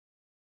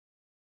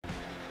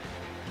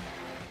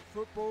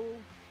Football,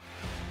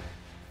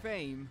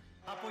 fame,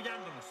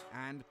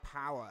 and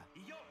power.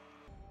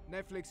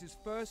 Netflix's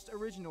first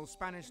original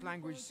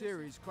Spanish-language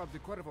series, Club de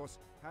Cuervos,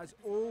 has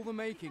all the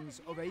makings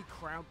of a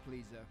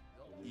crowd-pleaser.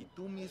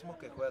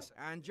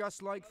 And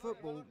just like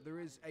football, there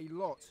is a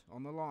lot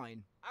on the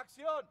line.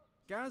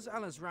 Gaz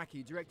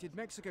Alazraqui directed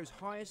Mexico's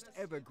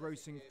highest-ever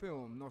grossing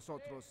film,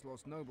 Nosotros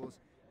los Nobles,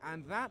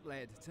 and that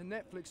led to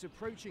Netflix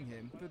approaching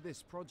him for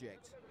this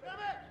project.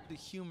 The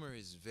humor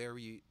is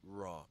very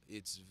raw,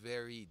 it's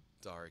very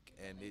dark,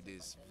 and it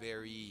is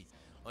very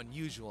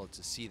unusual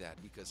to see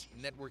that because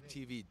network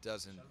TV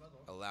doesn't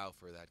allow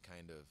for that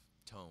kind of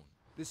tone.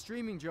 The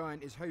streaming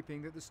giant is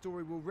hoping that the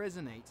story will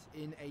resonate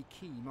in a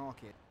key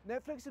market.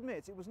 Netflix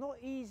admits it was not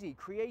easy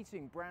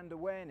creating brand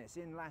awareness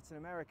in Latin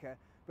America,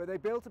 but they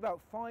built about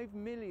 5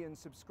 million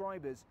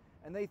subscribers,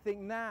 and they think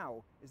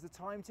now is the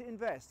time to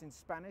invest in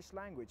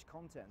Spanish-language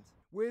content.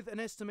 With an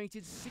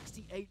estimated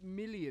 68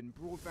 million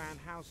broadband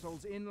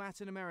households in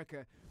Latin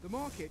America, the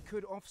market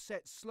could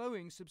offset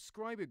slowing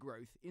subscriber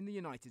growth in the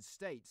United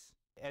States.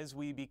 As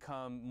we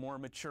become more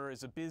mature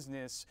as a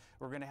business,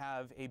 we're going to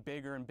have a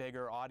bigger and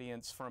bigger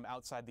audience from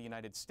outside the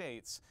United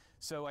States.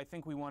 So I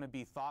think we want to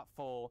be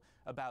thoughtful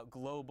about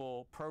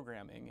global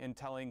programming and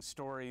telling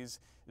stories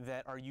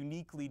that are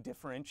uniquely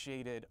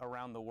differentiated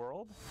around the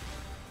world.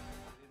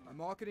 A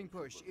marketing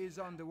push is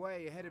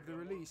underway ahead of the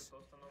release.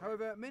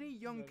 However, many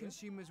young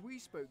consumers we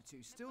spoke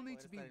to still need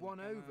to be won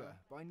over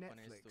by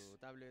Netflix.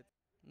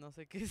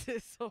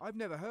 I've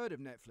never heard of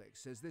Netflix,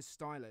 says this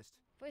stylist.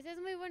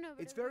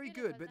 It's very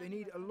good, but they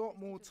need a lot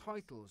more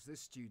titles, this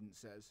student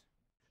says.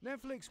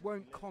 Netflix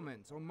won't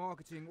comment on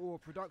marketing or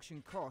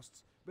production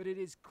costs, but it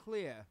is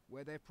clear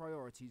where their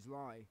priorities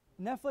lie.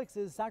 Netflix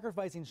is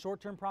sacrificing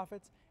short-term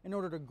profits in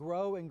order to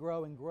grow and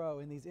grow and grow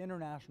in these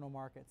international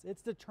markets.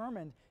 It's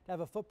determined to have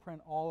a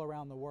footprint all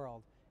around the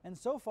world. And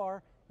so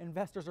far,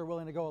 investors are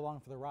willing to go along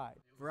for the ride.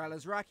 For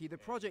Alazraqui, the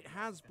project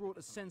has brought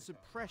a sense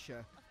of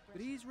pressure,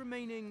 but he's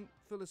remaining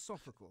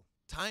philosophical.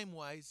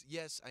 Time-wise,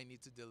 yes, I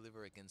need to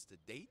deliver against a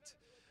date,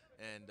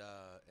 and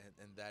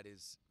that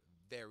is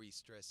very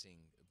stressing.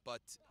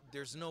 But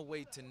there's no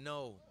way to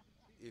know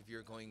if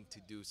you're going to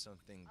do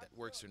something that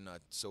works or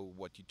not. So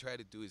what you try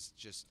to do is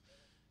just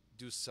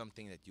do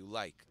something that you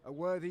like. A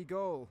worthy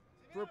goal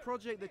for a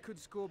project that could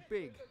score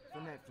big for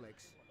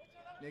Netflix.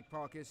 Nick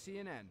Parker,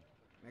 CNN,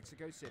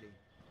 Mexico City.